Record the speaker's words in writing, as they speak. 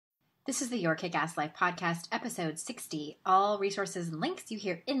This is the Your Kick-Ass Life podcast, episode 60. All resources and links you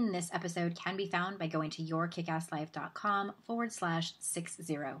hear in this episode can be found by going to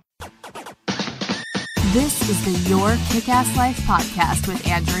yourkickasslife.com/60. This is the Your Kick-Ass Life podcast with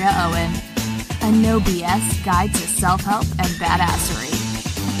Andrea Owen, a no BS guide to self-help and badassery.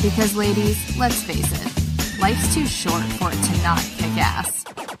 Because ladies, let's face it, life's too short for it to not kick ass.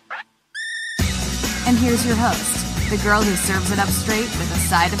 And here's your host, the girl who serves it up straight with a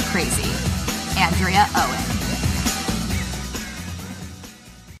side of crazy, Andrea Owen.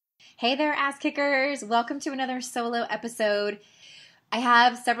 Hey there, ass kickers. Welcome to another solo episode. I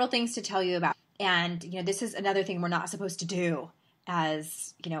have several things to tell you about. And, this is another thing we're not supposed to do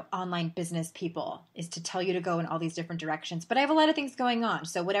as, online business people, is to tell you to go in all these different directions. But I have a lot of things going on.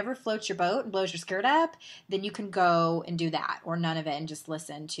 So whatever floats your boat and blows your skirt up, then you can go and do that, or none of it, and just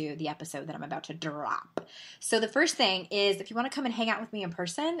listen to the episode that I'm about to drop. So the first thing is, if you want to come and hang out with me in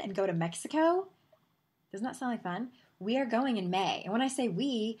person and go to Mexico, doesn't that sound like fun? We are going in May. And when I say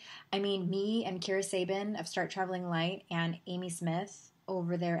we, I mean me and Kira Sabin of Start Traveling Light and Amy Smith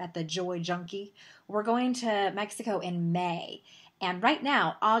over there at the Joy Junkie. We're going to Mexico in May. And right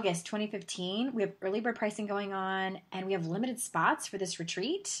now, August 2015, we have early bird pricing going on, and we have limited spots for this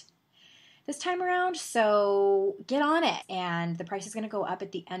retreat this time around. So get on it. And the price is going to go up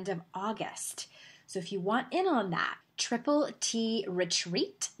at the end of August. So if you want in on that,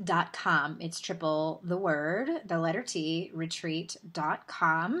 TTRetreat.com. It's triple the word, the letter T,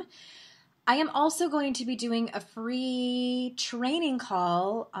 retreat.com. I am also going to be doing a free training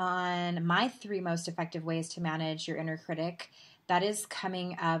call on my 3 most effective ways to manage your inner critic. That is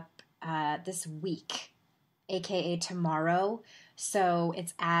coming up this week, aka tomorrow. So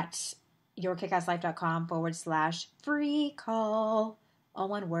it's at yourkickasslife.com/free call, all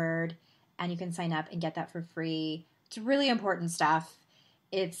one word, and you can sign up and get that for free. It's really important stuff.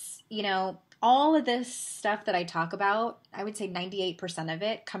 It's, all of this stuff that I talk about, I would say 98% of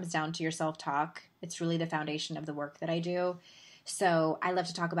it comes down to your self-talk. It's really the foundation of the work that I do. So I love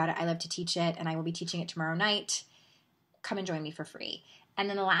to talk about it. I love to teach it, and I will be teaching it tomorrow night. Come and join me for free. And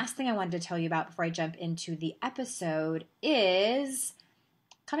then the last thing I wanted to tell you about before I jump into the episode is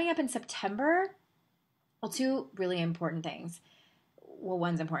coming up in September. Well, 2 really important things. Well,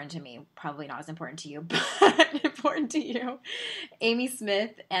 one's important to me, probably not as important to you, but important to you. Amy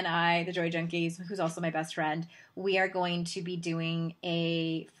Smith and I, the Joy Junkies, who's also my best friend, we are going to be doing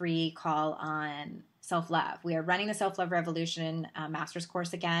a free call on self-love. We are running the Self-Love Revolution master's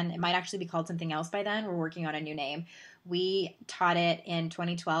course again. It might actually be called something else by then. We're working on a new name. We taught it in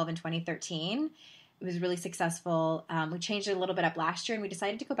 2012 and 2013. It was really successful. We changed it a little bit up last year, and we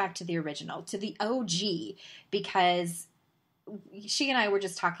decided to go back to the original, to the OG, because she and I were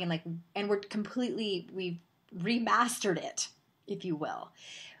just talking and we've remastered it, if you will.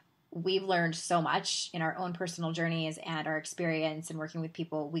 We've learned so much in our own personal journeys and our experience in working with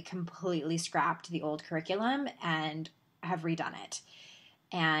people. We completely scrapped the old curriculum and have redone it.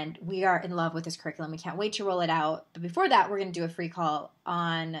 And we are in love with this curriculum. We can't wait to roll it out. But before that, we're going to do a free call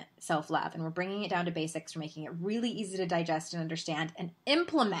on self-love. And we're bringing it down to basics. We're making it really easy to digest and understand and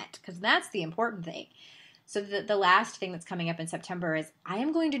implement, because that's the important thing. So the last thing that's coming up in September is I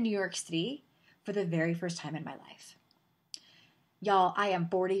am going to New York City for the very first time in my life. Y'all, I am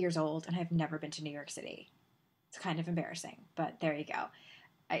 40 years old and I've never been to New York City. It's kind of embarrassing, but there you go.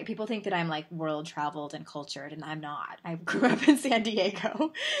 People think that I'm world traveled and cultured, and I'm not. I grew up in San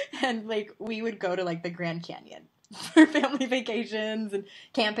Diego, and we would go to the Grand Canyon for family vacations and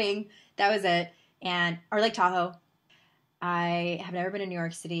camping. That was it. Or Lake Tahoe. I have never been to New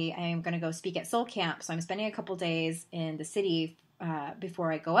York City. I am going to go speak at Soul Camp, so I'm spending a couple days in the city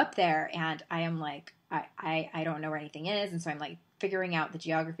before I go up there, and I am I don't know where anything is, and so I'm figuring out the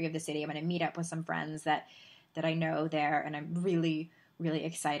geography of the city. I'm going to meet up with some friends that I know there, and I'm really, really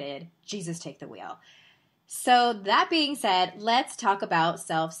excited. Jesus, take the wheel. So that being said, let's talk about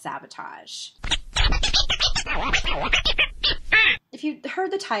self-sabotage. If you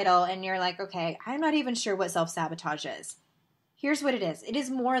heard the title and you're okay, I'm not even sure what self-sabotage is. Here's what it is. It is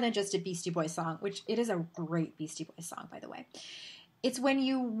more than just a Beastie Boys song, which it is a great Beastie Boys song, by the way. It's when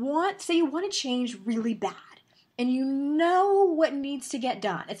you want to change really bad, and you know what needs to get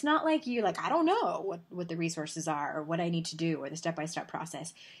done. It's not you're I don't know what the resources are or what I need to do or the step-by-step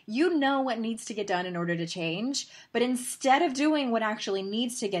process. You know what needs to get done in order to change, but instead of doing what actually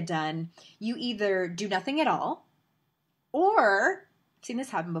needs to get done, you either do nothing at all, or, I've seen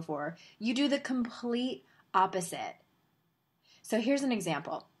this happen before, you do the complete opposite. So here's an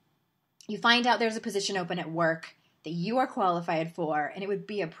example. You find out there's a position open at work that you are qualified for, and it would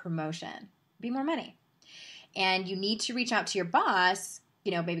be a promotion, be more money. And you need to reach out to your boss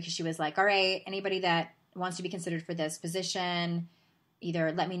maybe because she was like, all right, anybody that wants to be considered for this position,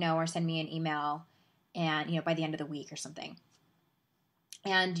 either let me know or send me an email, and, by the end of the week or something.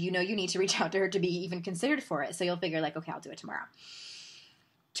 And you need to reach out to her to be even considered for it. So you'll figure like, okay, I'll do it tomorrow.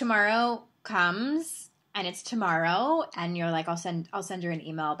 Tomorrow comes and it's tomorrow, and you're like, I'll send her an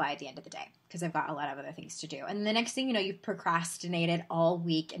email by the end of the day because I've got a lot of other things to do. And the next thing you know, you've procrastinated all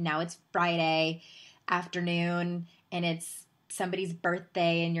week, and now it's Friday afternoon and it's somebody's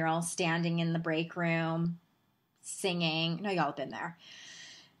birthday, and you're all standing in the break room singing. No, y'all have been there.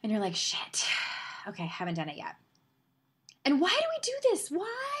 And you're like, shit, okay, haven't done it yet. And why do we do this?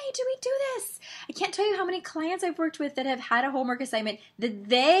 Why do we do this? I can't tell you how many clients I've worked with that have had a homework assignment that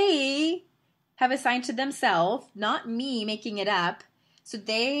they have assigned to themselves, not me making it up. So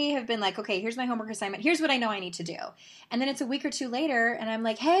they have been like, okay, here's my homework assignment. Here's what I know I need to do. And then it's a week or two later, and I'm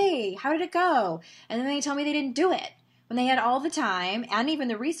like, hey, how did it go? And then they tell me they didn't do it when they had all the time and even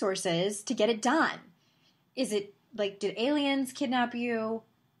the resources to get it done. Is it like, did aliens kidnap you?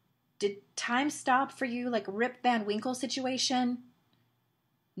 Did time stop for you, like Rip Van Winkle situation?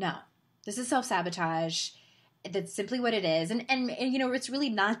 No. This is self-sabotage. That's simply what it is. And it's really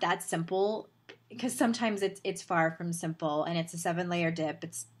not that simple, because sometimes it's far from simple, and it's a 7-layer dip.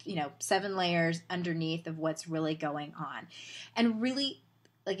 It's, 7 layers underneath of what's really going on. And really,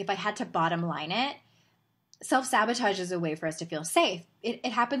 like, if I had to bottom line it, self-sabotage is a way for us to feel safe. It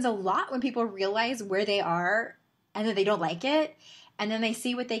happens a lot when people realize where they are and that they don't like it. And then they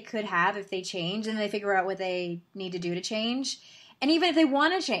see what they could have if they change, and they figure out what they need to do to change. And even if they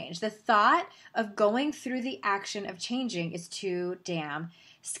want to change, the thought of going through the action of changing is too damn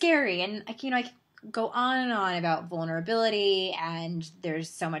scary. And I can go on and on about vulnerability, and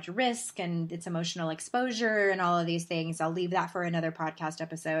there's so much risk, and it's emotional exposure and all of these things. I'll leave that for another podcast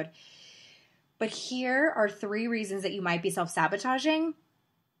episode. But here are 3 reasons that you might be self-sabotaging.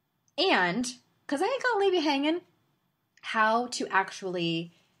 And, because I ain't gonna leave you hanging, how to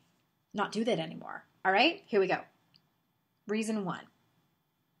actually not do that anymore. All right, here we go. Reason 1.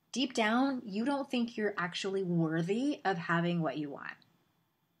 Deep down, you don't think you're actually worthy of having what you want.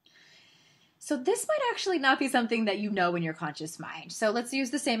 So this might actually not be something that you know in your conscious mind. So let's use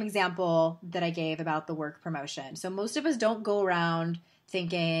the same example that I gave about the work promotion. So most of us don't go around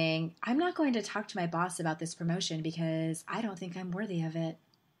thinking, I'm not going to talk to my boss about this promotion because I don't think I'm worthy of it.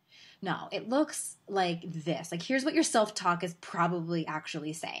 No, it looks like this. Like, here's what your self-talk is probably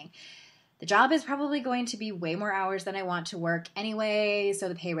actually saying. The job is probably going to be way more hours than I want to work anyway, so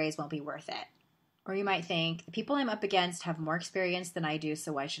the pay raise won't be worth it. Or you might think, the people I'm up against have more experience than I do,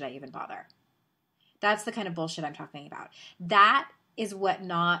 so why should I even bother? That's the kind of bullshit I'm talking about. That is what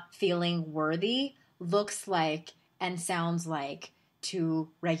not feeling worthy looks like and sounds like to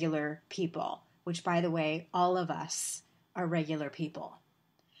regular people, which, by the way, all of us are regular people.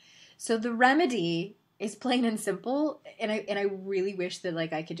 So the remedy is plain and simple, and I really wish that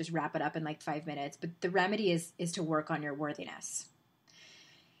I could just wrap it up in 5 minutes, but the remedy is to work on your worthiness.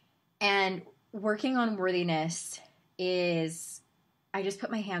 And working on worthiness is, I just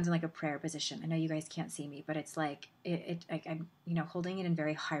put my hands in a prayer position. I know you guys can't see me, but it's I'm holding it in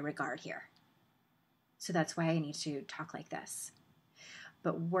very high regard here. So that's why I need to talk like this.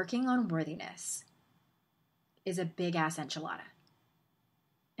 But working on worthiness is a big ass enchilada.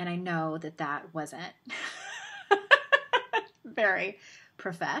 And I know that wasn't very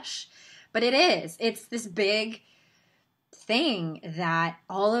profesh, but it is. It's this big thing that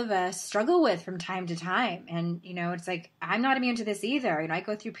all of us struggle with from time to time. And, it's I'm not immune to this either. I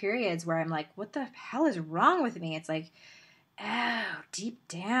go through periods where I'm like, what the hell is wrong with me? It's oh, deep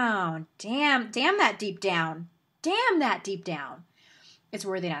down, damn that deep down, damn that deep down. It's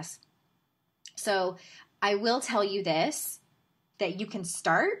worthiness. So I will tell you this, that you can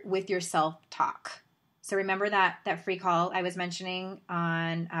start with your self-talk. So remember that free call I was mentioning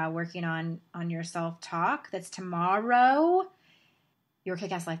on working on your self-talk. That's tomorrow.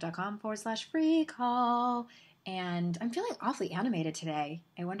 yourkickasslife.com/free call. And I'm feeling awfully animated today.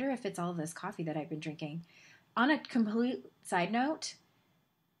 I wonder if it's all this coffee that I've been drinking. On a complete side note,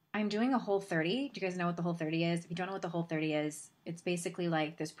 I'm doing a Whole30. Do you guys know what the Whole30 is? If you don't know what the Whole30 is, it's basically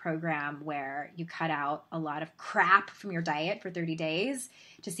this program where you cut out a lot of crap from your diet for 30 days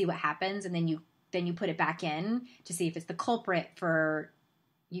to see what happens, and then you put it back in to see if it's the culprit for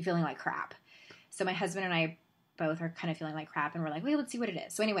you feeling like crap. So my husband and I both are kind of feeling like crap, and we're like, wait, let's see what it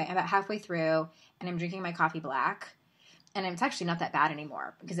is. So anyway, I'm about halfway through, and I'm drinking my coffee black, and it's actually not that bad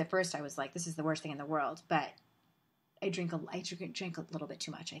anymore, because at first I was like, this is the worst thing in the world, but I drink a little bit too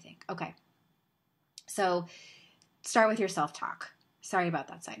much, I think. Okay. So start with your self-talk. Sorry about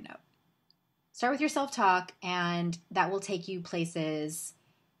that side note. Start with your self-talk, and that will take you places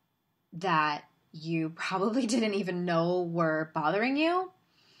that you probably didn't even know were bothering you.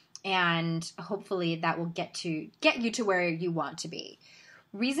 And hopefully that will get you to where you want to be.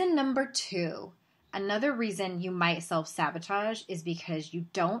 Reason number 2, another reason you might self-sabotage is because you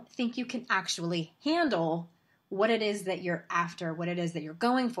don't think you can actually handle what it is that you're after, what it is that you're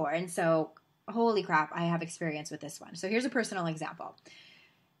going for. And so, holy crap, I have experience with this one. So here's a personal example.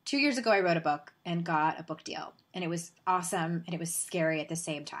 2 years ago, I wrote a book and got a book deal. And it was awesome and it was scary at the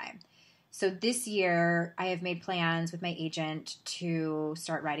same time. So this year, I have made plans with my agent to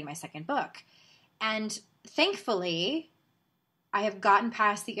start writing my second book. And thankfully, I have gotten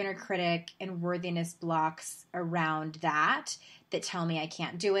past the inner critic and worthiness blocks around that tell me I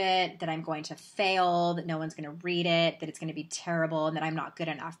can't do it, that I'm going to fail, that no one's going to read it, that it's going to be terrible, and that I'm not good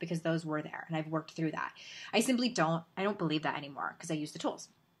enough, because those were there, and I've worked through that. I don't believe that anymore because I use the tools.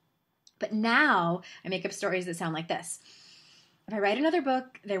 But now I make up stories that sound like this. If I write another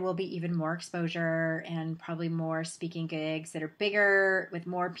book, there will be even more exposure and probably more speaking gigs that are bigger with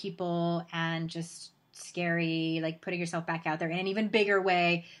more people and just scary, like putting yourself back out there in an even bigger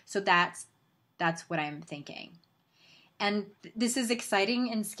way. So that's what I'm thinking. And this is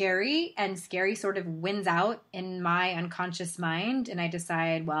exciting and scary sort of wins out in my unconscious mind. And I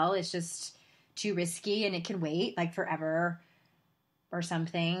decide, well, it's just too risky and it can wait like forever or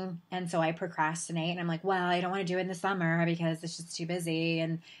something. And so I procrastinate and I'm like, well, I don't want to do it in the summer because it's just too busy,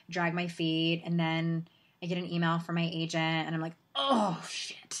 and drag my feet. And then I get an email from my agent and I'm like, oh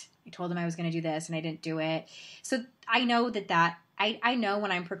shit, I told him I was going to do this and I didn't do it. So I know I know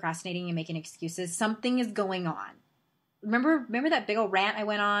when I'm procrastinating and making excuses, something is going on. Remember that big old rant I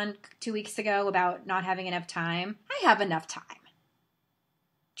went on 2 weeks ago about not having enough time? I have enough time.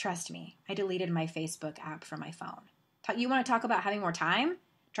 Trust me, I deleted my Facebook app from my phone. You want to talk about having more time?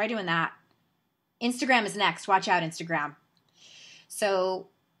 Try doing that. Instagram is next. Watch out, Instagram. So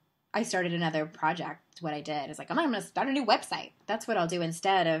I started another project. What I did is like, I'm going to start a new website. That's what I'll do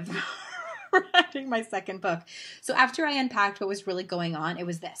instead of writing my second book. So after I unpacked what was really going on, it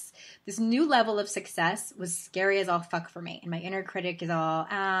was this new level of success was scary as all fuck for me. And my inner critic is all,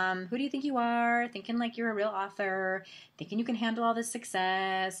 who do you think you are? Thinking like you're a real author, thinking you can handle all this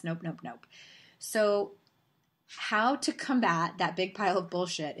success. Nope. So how to combat that big pile of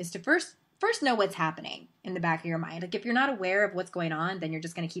bullshit is to first know what's happening in the back of your mind. Like if you're not aware of what's going on, then you're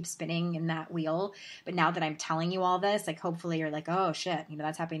just going to keep spinning in that wheel. But now that I'm telling you all this, like hopefully you're like, oh shit,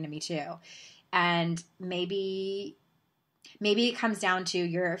 that's happening to me too. And maybe it comes down to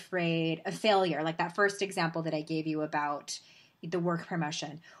you're afraid of failure, like that first example that I gave you about the work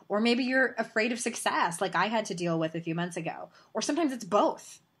promotion. Or maybe you're afraid of success, like I had to deal with a few months ago. Or sometimes it's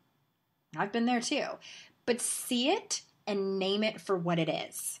both. I've been there too. But see it and name it for what it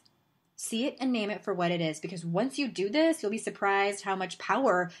is. See it and name it for what it is. Because once you do this, you'll be surprised how much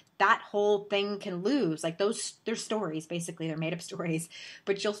power that whole thing can lose. Like they're stories, basically. They're made up stories.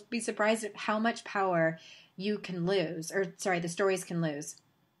 But you'll be surprised at how much power you can lose. The stories can lose.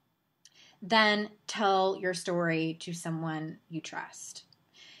 Then tell your story to someone you trust.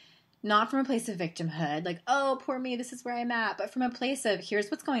 Not from a place of victimhood, like, oh, poor me, this is where I'm at, but from a place of,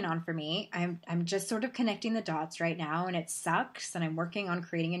 here's what's going on for me. I'm just sort of connecting the dots right now, and it sucks, and I'm working on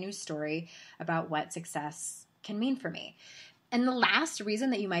creating a new story about what success can mean for me. And the last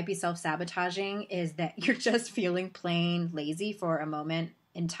reason that you might be self-sabotaging is that you're just feeling plain lazy for a moment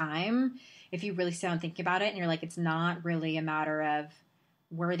in time. If you really sit down and think about it, and you're like, it's not really a matter of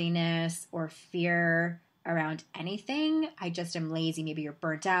worthiness or fear around anything. I just am lazy. Maybe you're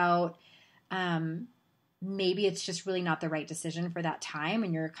burnt out. Maybe it's just really not the right decision for that time,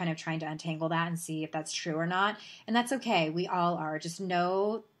 and you're kind of trying to untangle that and see if that's true or not. And that's okay. We all are. Just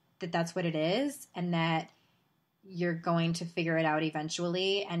know that that's what it is, and that you're going to figure it out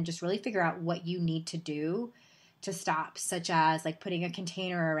eventually, and just really figure out what you need to do to stop, such as like putting a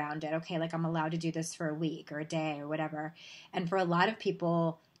container around it. Okay, like I'm allowed to do this for a week or a day or whatever. And for a lot of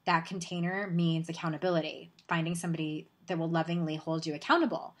people, that container means accountability, finding somebody that will lovingly hold you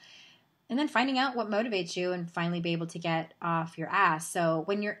accountable, and then finding out what motivates you and finally be able to get off your ass. So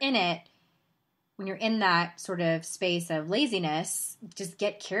when you're in it, when you're in that sort of space of laziness, just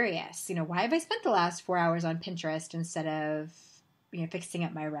get curious. Why have I spent the last 4 hours on Pinterest instead of, fixing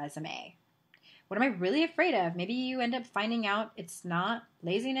up my resume? What am I really afraid of? Maybe you end up finding out it's not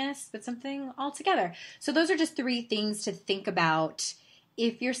laziness, but something altogether. So those are just 3 things to think about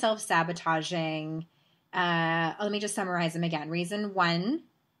if you're self-sabotaging. Let me just summarize them again. Reason 1,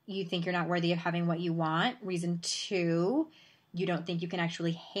 you think you're not worthy of having what you want. Reason 2, you don't think you can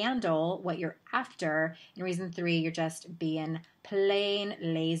actually handle what you're after. And reason 3, you're just being plain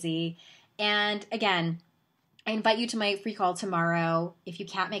lazy. And again, I invite you to my free call tomorrow. If you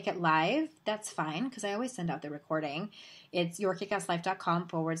can't make it live, that's fine, because I always send out the recording. It's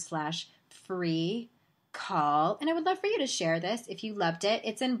yourkickasslife.com/free call. And I would love for you to share this if you loved it.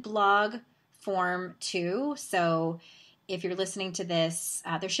 It's in blog form too. So if you're listening to this,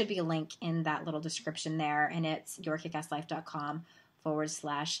 there should be a link in that little description there. And it's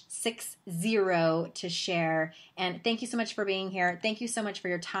yourkickasslife.com/60 to share. And thank you so much for being here. Thank you so much for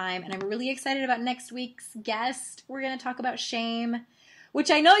your time. And I'm really excited about next week's guest. We're going to talk about shame,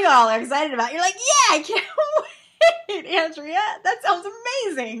 which I know you all are excited about. You're like, yeah, I can't wait, Andrea. That sounds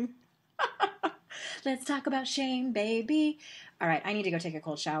amazing. Let's talk about shame, baby. All right, I need to go take a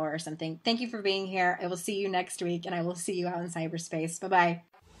cold shower or something. Thank you for being here. I will see you next week, and I will see you out in cyberspace. Bye-bye.